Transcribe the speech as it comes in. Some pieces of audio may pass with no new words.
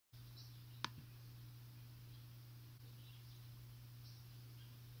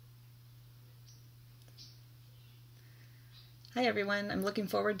Hi everyone, I'm looking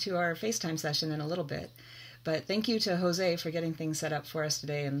forward to our FaceTime session in a little bit, but thank you to Jose for getting things set up for us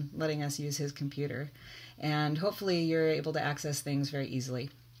today and letting us use his computer. And hopefully you're able to access things very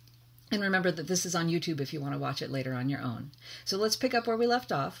easily. And remember that this is on YouTube if you want to watch it later on your own. So let's pick up where we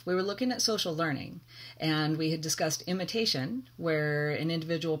left off. We were looking at social learning, and we had discussed imitation, where an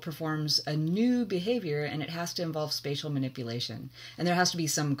individual performs a new behavior and it has to involve spatial manipulation. And there has to be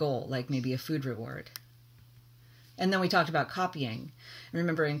some goal, like maybe a food reward. And then we talked about copying.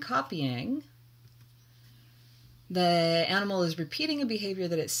 Remember, in copying, the animal is repeating a behavior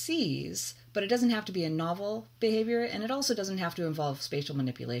that it sees, but it doesn't have to be a novel behavior, and it also doesn't have to involve spatial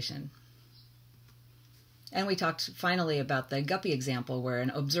manipulation. And we talked finally about the guppy example, where an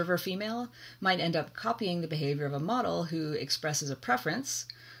observer female might end up copying the behavior of a model who expresses a preference,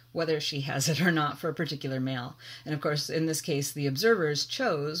 whether she has it or not, for a particular male. And of course, in this case, the observers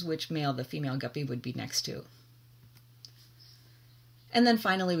chose which male the female guppy would be next to. And then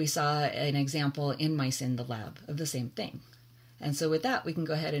finally, we saw an example in mice in the lab of the same thing. And so with that, we can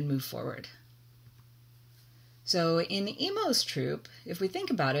go ahead and move forward. So in Emo's troop, if we think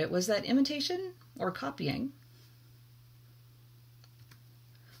about it, was that imitation or copying?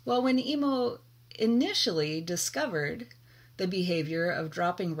 Well, when Emo initially discovered the behavior of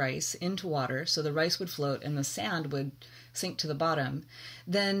dropping rice into water so the rice would float and the sand would sink to the bottom,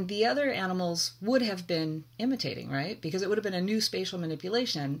 then the other animals would have been imitating, right? Because it would have been a new spatial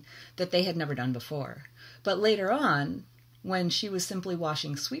manipulation that they had never done before. But later on, when she was simply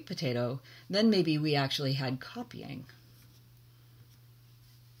washing sweet potato, then maybe we actually had copying.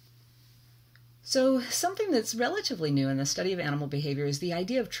 So something that's relatively new in the study of animal behavior is the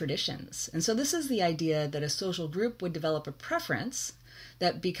idea of traditions. And so this is the idea that a social group would develop a preference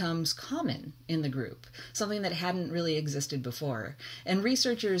that becomes common in the group, something that hadn't really existed before. And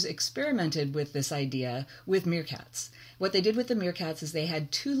researchers experimented with this idea with meerkats. What they did with the meerkats is they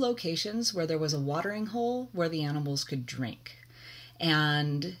had two locations where there was a watering hole where the animals could drink.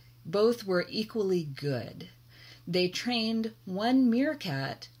 And both were equally good. They trained one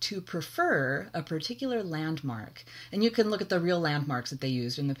meerkat to prefer a particular landmark. And you can look at the real landmarks that they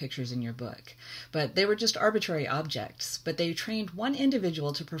used in the pictures in your book. But they were just arbitrary objects. But they trained one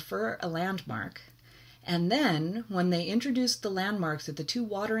individual to prefer a landmark. And then, when they introduced the landmarks at the two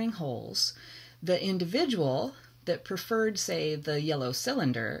watering holes, the individual that preferred, say, the yellow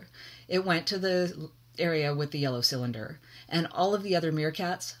cylinder, it went to the area with the yellow cylinder. And all of the other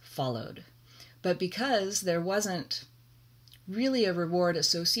meerkats followed. But because there wasn't really a reward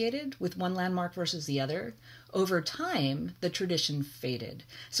associated with one landmark versus the other, over time, the tradition faded.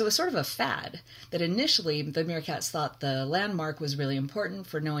 So it was sort of a fad that initially the meerkats thought the landmark was really important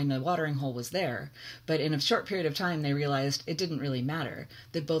for knowing the watering hole was there. But in a short period of time, they realized it didn't really matter,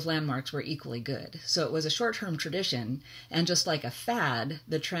 that both landmarks were equally good. So it was a short-term tradition, and just like a fad,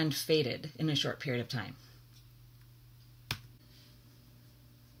 the trend faded in a short period of time.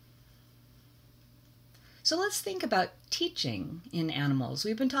 So let's think about teaching in animals.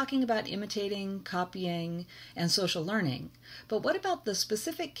 We've been talking about imitating, copying, and social learning. But what about the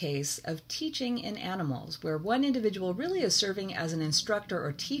specific case of teaching in animals, where one individual really is serving as an instructor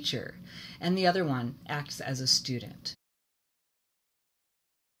or teacher, and the other one acts as a student?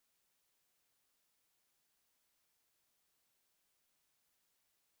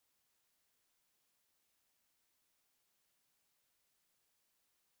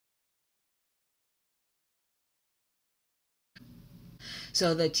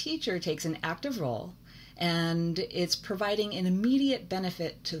 So the teacher takes an active role, and it's providing an immediate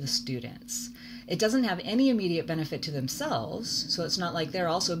benefit to the students. It doesn't have any immediate benefit to themselves, so it's not like they're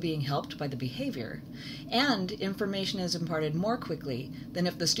also being helped by the behavior. And information is imparted more quickly than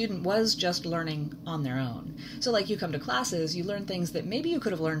if the student was just learning on their own. So like you come to classes, you learn things that maybe you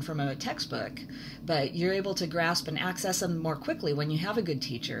could have learned from a textbook, but you're able to grasp and access them more quickly when you have a good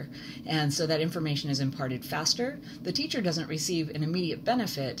teacher. And so that information is imparted faster. The teacher doesn't receive an immediate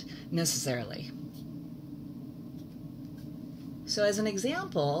benefit necessarily. So as an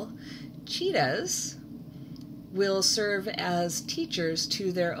example, cheetahs will serve as teachers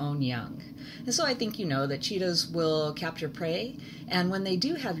to their own young. And so I think you know that cheetahs will capture prey, and when they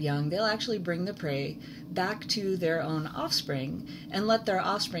do have young, they'll actually bring the prey back to their own offspring and let their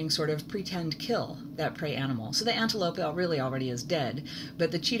offspring sort of pretend kill that prey animal. So the antelope really already is dead,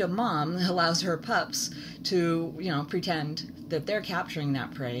 but the cheetah mom allows her pups to, pretend that they're capturing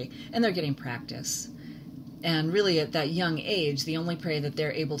that prey, and they're getting practice. And really at that young age, the only prey that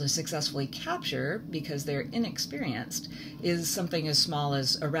they're able to successfully capture, because they're inexperienced, is something as small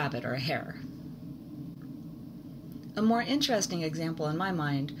as a rabbit or a hare. A more interesting example in my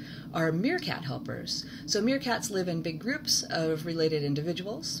mind are meerkat helpers. So meerkats live in big groups of related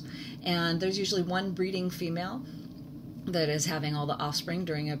individuals, and there's usually one breeding female that is having all the offspring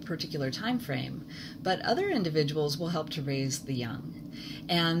during a particular time frame, but other individuals will help to raise the young.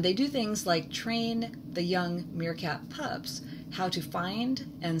 And they do things like train the young meerkat pups how to find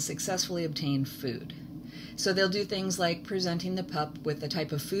and successfully obtain food. So they'll do things like presenting the pup with a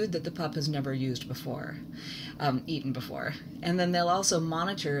type of food that the pup has never used before, eaten before. And then they'll also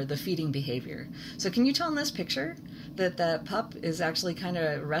monitor the feeding behavior. So can you tell in this picture that the pup is actually kind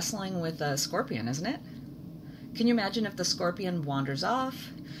of wrestling with a scorpion, isn't it? Can you imagine if the scorpion wanders off?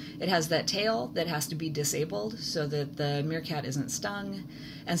 It has that tail that has to be disabled so that the meerkat isn't stung.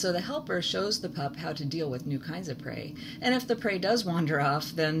 And so the helper shows the pup how to deal with new kinds of prey. And if the prey does wander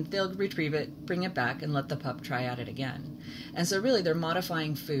off, then they'll retrieve it, bring it back, and let the pup try at it again. And so really they're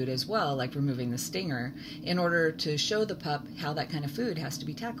modifying food as well, like removing the stinger, in order to show the pup how that kind of food has to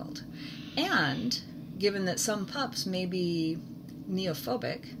be tackled. And given that some pups may be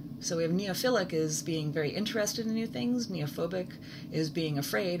neophobic, so we have neophilic is being very interested in new things, neophobic is being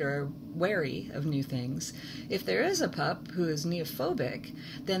afraid or wary of new things. If there is a pup who is neophobic,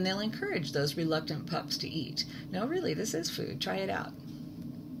 then they'll encourage those reluctant pups to eat. No, really, this is food. Try it out.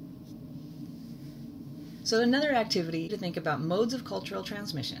 So another activity to think about modes of cultural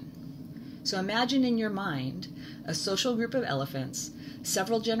transmission. So imagine in your mind a social group of elephants,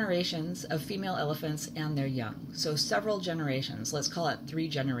 several generations of female elephants and their young. So several generations, let's call it 3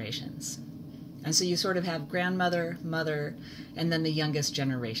 generations. And so you sort of have grandmother, mother, and then the youngest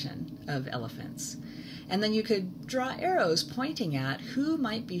generation of elephants. And then you could draw arrows pointing at who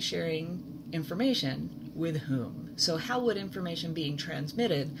might be sharing information with whom. So how would information being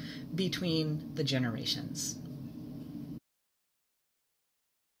transmitted between the generations?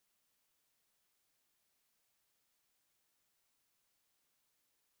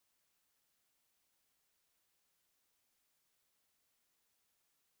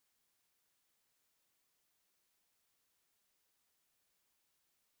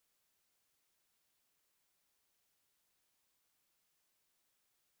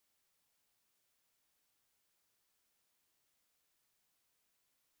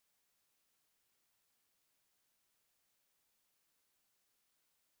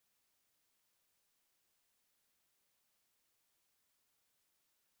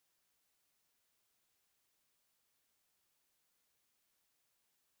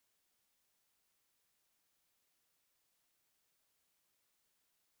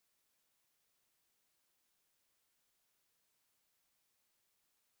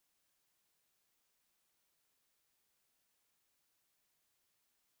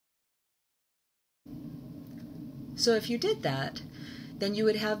 So if you did that, then you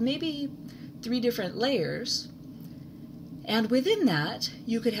would have maybe 3 different layers, and within that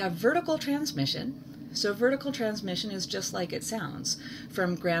you could have vertical transmission. So vertical transmission is just like it sounds,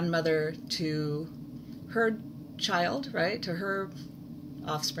 from grandmother to her child, right, to her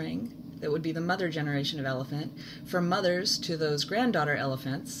offspring. That would be the mother generation of elephant, from mothers to those granddaughter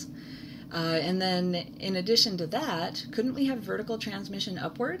elephants. And then in addition to that, couldn't we have vertical transmission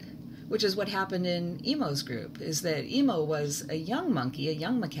upward? Which is what happened in Emo's group, is that Emo was a young monkey, a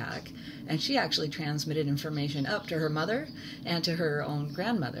young macaque, and she actually transmitted information up to her mother and to her own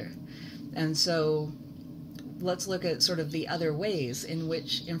grandmother. And so let's look at sort of the other ways in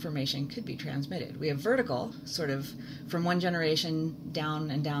which information could be transmitted. We have vertical, sort of from one generation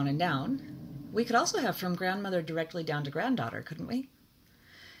down and down and down. We could also have from grandmother directly down to granddaughter, couldn't we?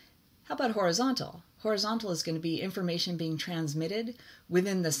 How about horizontal? Horizontal is going to be information being transmitted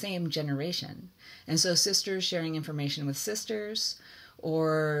within the same generation. And so sisters sharing information with sisters,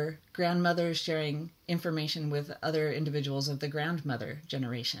 or grandmothers sharing information with other individuals of the grandmother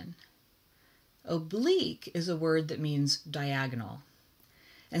generation. Oblique is a word that means diagonal.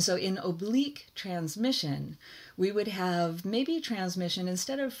 And so in oblique transmission, we would have maybe transmission,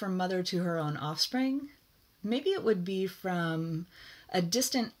 instead of from mother to her own offspring, maybe it would be from a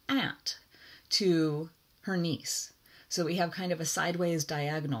distant aunt to her niece. So we have kind of a sideways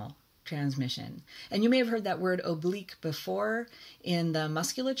diagonal transmission. And you may have heard that word oblique before in the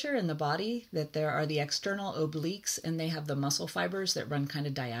musculature in the body, that there are the external obliques and they have the muscle fibers that run kind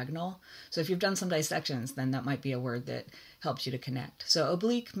of diagonal. So if you've done some dissections, then that might be a word that helps you to connect. So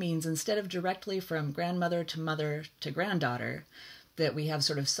oblique means instead of directly from grandmother to mother to granddaughter, that we have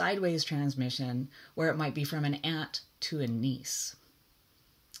sort of sideways transmission where it might be from an aunt to a niece.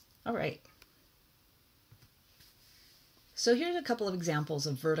 All right. So here's a couple of examples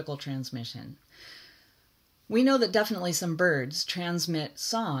of vertical transmission. We know that definitely some birds transmit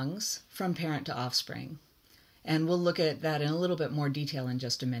songs from parent to offspring. And we'll look at that in a little bit more detail in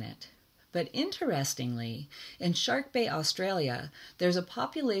just a minute. But interestingly, in Shark Bay, Australia, there's a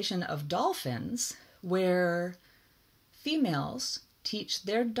population of dolphins where females teach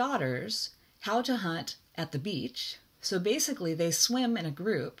their daughters how to hunt at the beach. So basically, they swim in a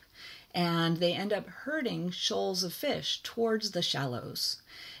group and they end up herding shoals of fish towards the shallows.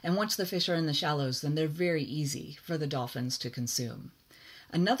 And once the fish are in the shallows, then they're very easy for the dolphins to consume.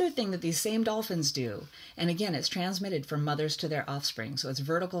 Another thing that these same dolphins do, and again, it's transmitted from mothers to their offspring, so it's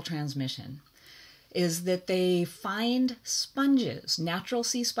vertical transmission, is that they find sponges, natural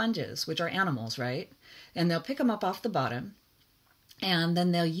sea sponges, which are animals, right? And they'll pick them up off the bottom, and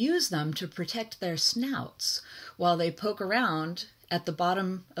then they'll use them to protect their snouts while they poke around at the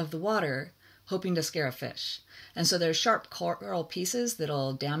bottom of the water, hoping to scare a fish. And so there's sharp coral pieces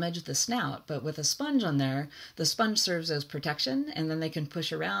that'll damage the snout, but with a sponge on there, the sponge serves as protection, and then they can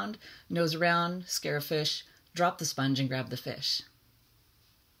push around, nose around, scare a fish, drop the sponge, and grab the fish.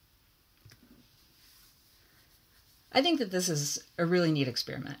 I think that this is a really neat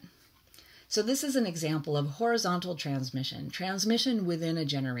experiment. So this is an example of horizontal transmission, transmission within a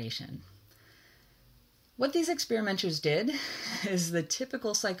generation. What these experimenters did is the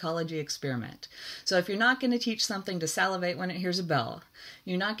typical psychology experiment. So if you're not going to teach something to salivate when it hears a bell,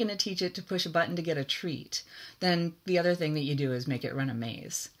 you're not going to teach it to push a button to get a treat, then the other thing that you do is make it run a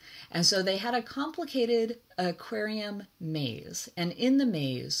maze. And so they had a complicated aquarium maze. And in the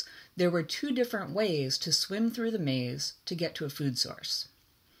maze, there were 2 different ways to swim through the maze to get to a food source.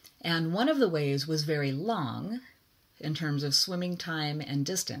 And one of the ways was very long in terms of swimming time and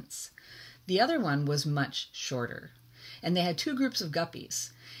distance. The other one was much shorter. And they had 2 groups of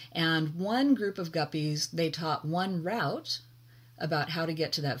guppies. And one group of guppies, they taught one route about how to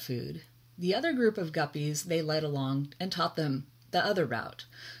get to that food. The other group of guppies, they led along and taught them the other route.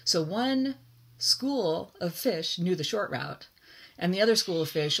 So one school of fish knew the short route, and the other school of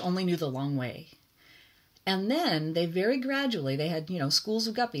fish only knew the long way. And then they very gradually, they had, schools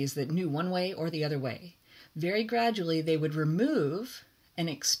of guppies that knew one way or the other way. Very gradually, they would remove an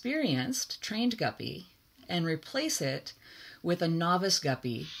experienced, trained guppy and replace it with a novice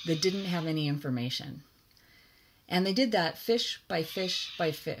guppy that didn't have any information. And they did that fish by fish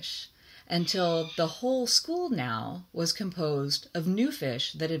by fish until the whole school now was composed of new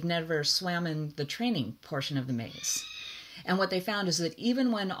fish that had never swam in the training portion of the maze. And what they found is that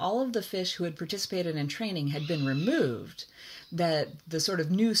even when all of the fish who had participated in training had been removed, that the sort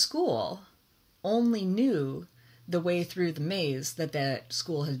of new school only knew the way through the maze that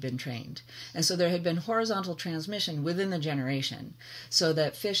school had been trained. And so there had been horizontal transmission within the generation, so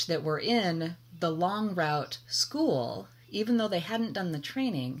that fish that were in the long route school, even though they hadn't done the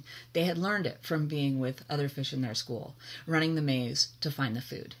training, they had learned it from being with other fish in their school, running the maze to find the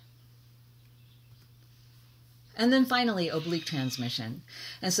food. And then finally, oblique transmission.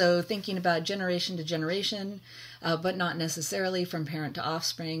 And so thinking about generation to generation, but not necessarily from parent to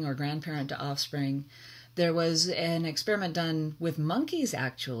offspring or grandparent to offspring. There was an experiment done with monkeys,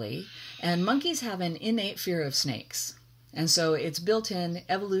 actually, and monkeys have an innate fear of snakes. And so it's built in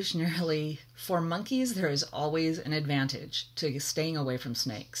evolutionarily. For monkeys, there is always an advantage to staying away from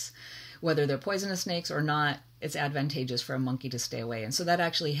snakes. Whether they're poisonous snakes or not, it's advantageous for a monkey to stay away. And so that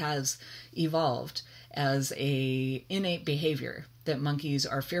actually has evolved as an innate behavior, that monkeys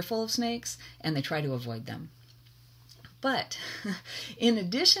are fearful of snakes and they try to avoid them. But in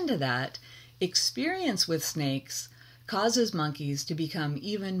addition to that, experience with snakes causes monkeys to become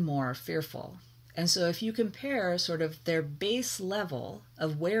even more fearful. And so if you compare sort of their base level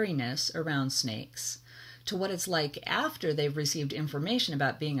of wariness around snakes to what it's like after they've received information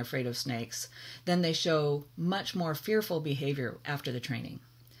about being afraid of snakes, then they show much more fearful behavior after the training.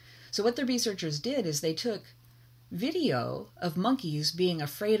 So what the researchers did is they took video of monkeys being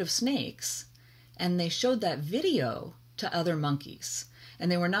afraid of snakes, and they showed that video to other monkeys. And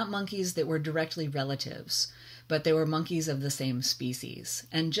they were not monkeys that were directly relatives, but they were monkeys of the same species.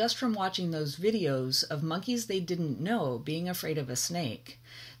 And just from watching those videos of monkeys they didn't know being afraid of a snake,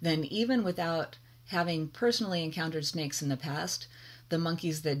 then even without having personally encountered snakes in the past, the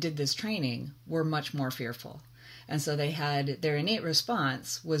monkeys that did this training were much more fearful. And so they had, their innate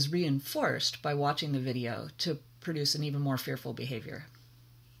response was reinforced by watching the video to produce an even more fearful behavior.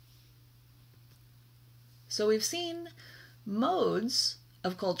 So we've seen modes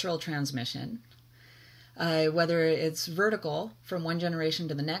of cultural transmission, whether it's vertical from one generation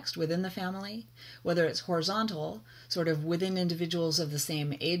to the next within the family, whether it's horizontal, sort of within individuals of the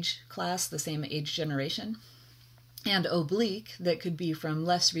same age class, the same age generation, and oblique, that could be from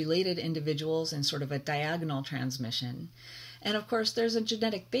less related individuals in sort of a diagonal transmission. And of course, there's a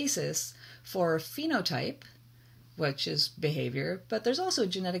genetic basis for phenotype, which is behavior, but there's also a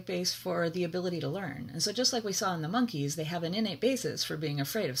genetic base for the ability to learn. And so just like we saw in the monkeys, they have an innate basis for being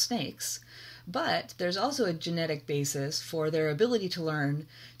afraid of snakes, but there's also a genetic basis for their ability to learn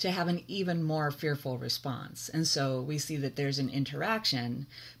to have an even more fearful response. And so we see that there's an interaction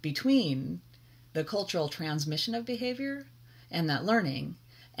between the cultural transmission of behavior and that learning,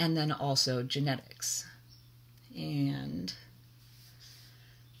 and then also genetics. And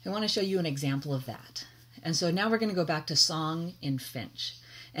I want to show you an example of that. And so now we're going to go back to song in finch.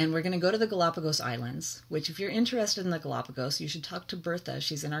 And we're going to go to the Galapagos Islands, which if you're interested in the Galapagos, you should talk to Bertha.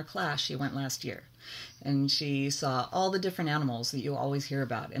 She's in our class. She went last year. And she saw all the different animals that you always hear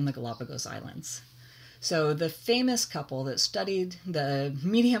about in the Galapagos Islands. So the famous couple that studied the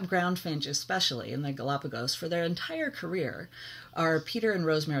medium ground finch, especially in the Galapagos, for their entire career are Peter and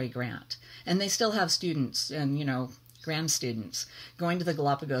Rosemary Grant. And they still have students and, grand students going to the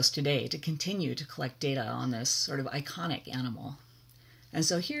Galapagos today to continue to collect data on this sort of iconic animal. And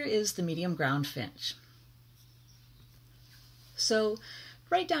so here is the medium ground finch. So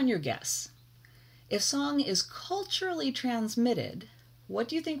write down your guess. If song is culturally transmitted, what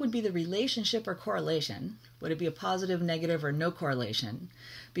do you think would be the relationship or correlation? Would it be a positive, negative, or no correlation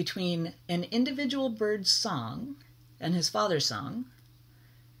between an individual bird's song and his father's song?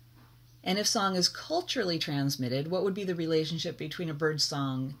 And if song is culturally transmitted, what would be the relationship between a bird's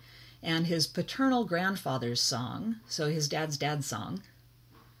song and his paternal grandfather's song, so his dad's song?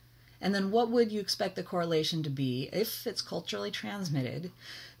 And then what would you expect the correlation to be, if it's culturally transmitted,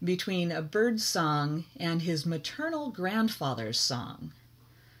 between a bird's song and his maternal grandfather's song?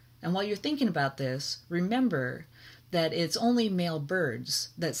 And while you're thinking about this, remember that it's only male birds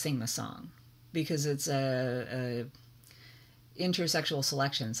that sing the song, because it's a intersexual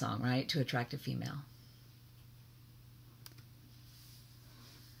selection song, right, to attract a female.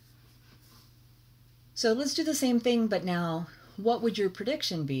 So let's do the same thing, but now, what would your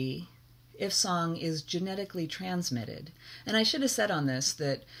prediction be if song is genetically transmitted? And I should have said on this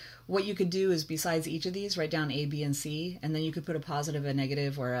that what you could do is, besides each of these, write down A, B, and C, and then you could put a positive, a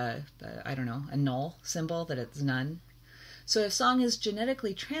negative, or a null symbol, that it's none. So if song is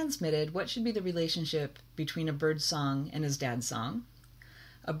genetically transmitted, what should be the relationship between a bird's song and his dad's song,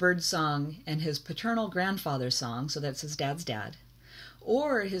 a bird's song and his paternal grandfather's song, so that's his dad's dad,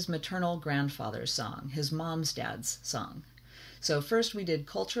 or his maternal grandfather's song, his mom's dad's song? So first we did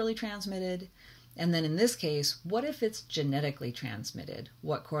culturally transmitted, and then in this case, what if it's genetically transmitted?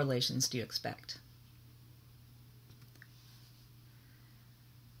 What correlations do you expect?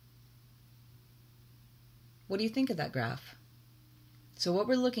 What do you think of that graph? So what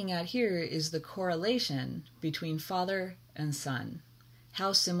we're looking at here is the correlation between father and son.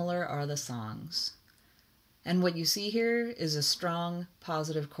 How similar are the songs? And what you see here is a strong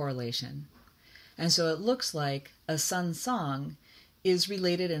positive correlation. And so it looks like a son's song is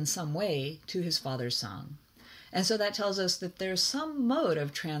related in some way to his father's song. And so that tells us that there's some mode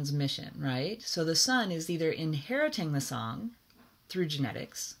of transmission, right? So the son is either inheriting the song through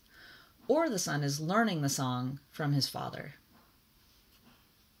genetics, or the son is learning the song from his father.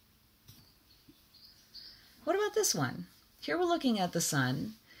 What about this one? Here we're looking at the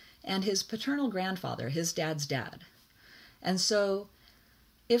son and his paternal grandfather, his dad's dad. And so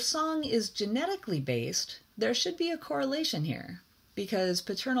if song is genetically based, there should be a correlation here, because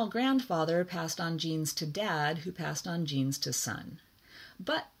paternal grandfather passed on genes to dad, who passed on genes to son.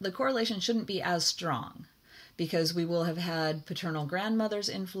 But the correlation shouldn't be as strong, because we will have had paternal grandmother's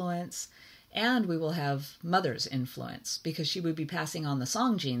influence, and we will have mother's influence, because she would be passing on the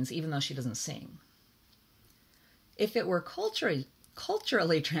song genes even though she doesn't sing. If it were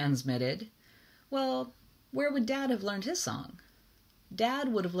culturally transmitted, well, where would dad have learned his song?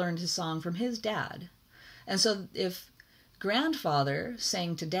 Dad would have learned his song from his dad. And so if grandfather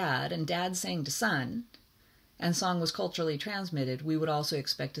sang to dad and dad sang to son, and song was culturally transmitted, we would also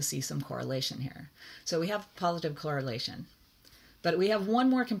expect to see some correlation here. So we have positive correlation. But we have one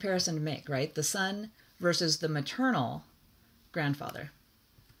more comparison to make, right? The son versus the maternal grandfather.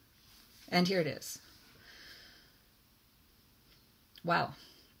 And here it is. Wow.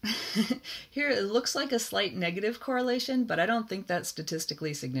 Here it looks like a slight negative correlation, but I don't think that's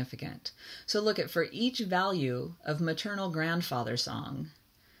statistically significant. So look at, for each value of maternal grandfather song,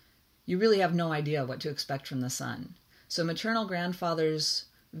 you really have no idea what to expect from the son. So maternal grandfather's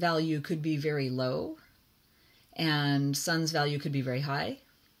value could be very low, and son's value could be very high.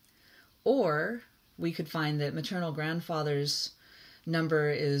 Or we could find that maternal grandfather's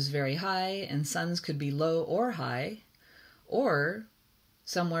number is very high, and son's could be low or high, or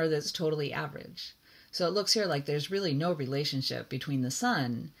somewhere that's totally average. So it looks here like there's really no relationship between the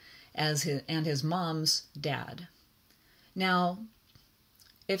son and his mom's dad. Now,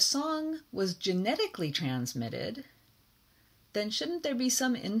 if song was genetically transmitted, then shouldn't there be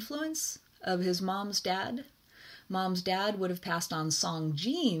some influence of his mom's dad? Mom's dad would have passed on song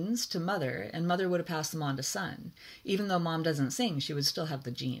genes to mother, and mother would have passed them on to son. Even though mom doesn't sing, she would still have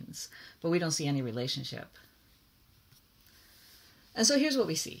the genes, but we don't see any relationship. And so here's what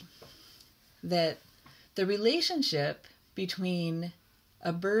we see, that the relationship between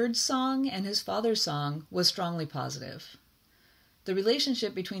a bird's song and his father's song was strongly positive. The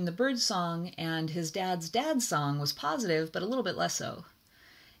relationship between the bird's song and his dad's song was positive, but a little bit less so.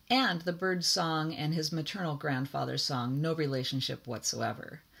 And the bird's song and his maternal grandfather's song, no relationship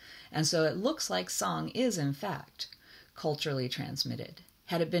whatsoever. And so it looks like song is, in fact, culturally transmitted.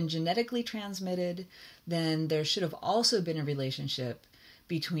 Had it been genetically transmitted, then there should have also been a relationship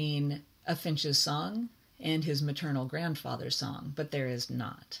between a finch's song and his maternal grandfather's song, but there is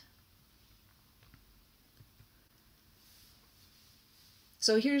not.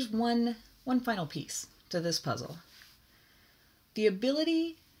 So here's one final piece to this puzzle. The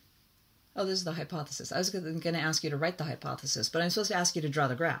ability... Oh, this is the hypothesis. I was going to ask you to write the hypothesis, but I'm supposed to ask you to draw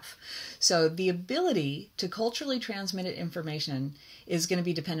the graph. So the ability to culturally transmit information is going to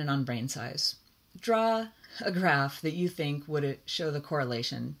be dependent on brain size. Draw a graph that you think would show the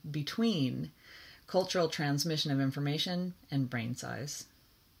correlation between cultural transmission of information and brain size.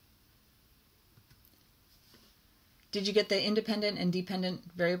 Did you get the independent and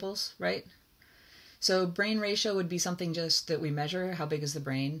dependent variables right? So brain ratio would be something just that we measure, how big is the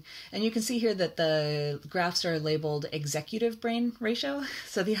brain. And you can see here that the graphs are labeled executive brain ratio.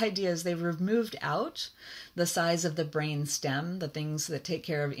 So the idea is they've removed out the size of the brain stem. The things that take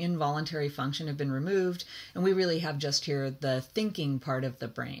care of involuntary function have been removed. And we really have just here the thinking part of the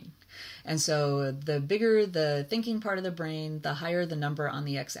brain. And so the bigger the thinking part of the brain, the higher the number on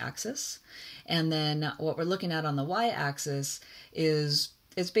the x-axis. And then what we're looking at on the y-axis is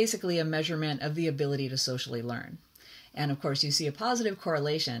it's basically a measurement of the ability to socially learn. And of course, you see a positive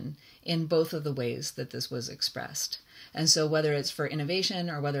correlation in both of the ways that this was expressed. And so whether it's for innovation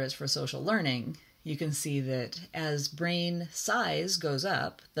or whether it's for social learning, you can see that as brain size goes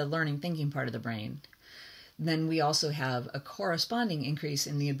up, the learning thinking part of the brain, then we also have a corresponding increase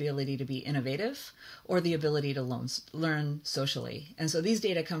in the ability to be innovative or the ability to learn socially. And so these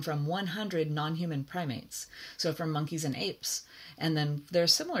data come from 100 non-human primates, so from monkeys and apes. And then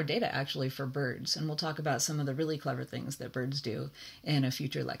there's similar data actually for birds, and we'll talk about some of the really clever things that birds do in a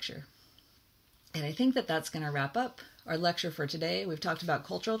future lecture. And I think that that's going to wrap up our lecture for today. We've talked about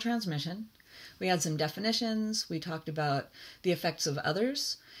cultural transmission. We had some definitions. We talked about the effects of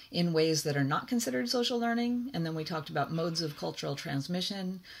others in ways that are not considered social learning. And then we talked about modes of cultural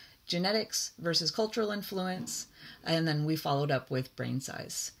transmission, genetics versus cultural influence. And then we followed up with brain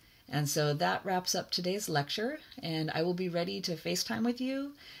size. And so that wraps up today's lecture. And I will be ready to FaceTime with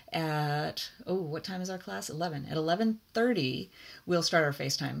you at, what time is our class? 11. At 11:30, we'll start our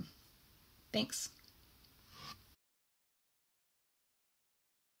FaceTime. Thanks.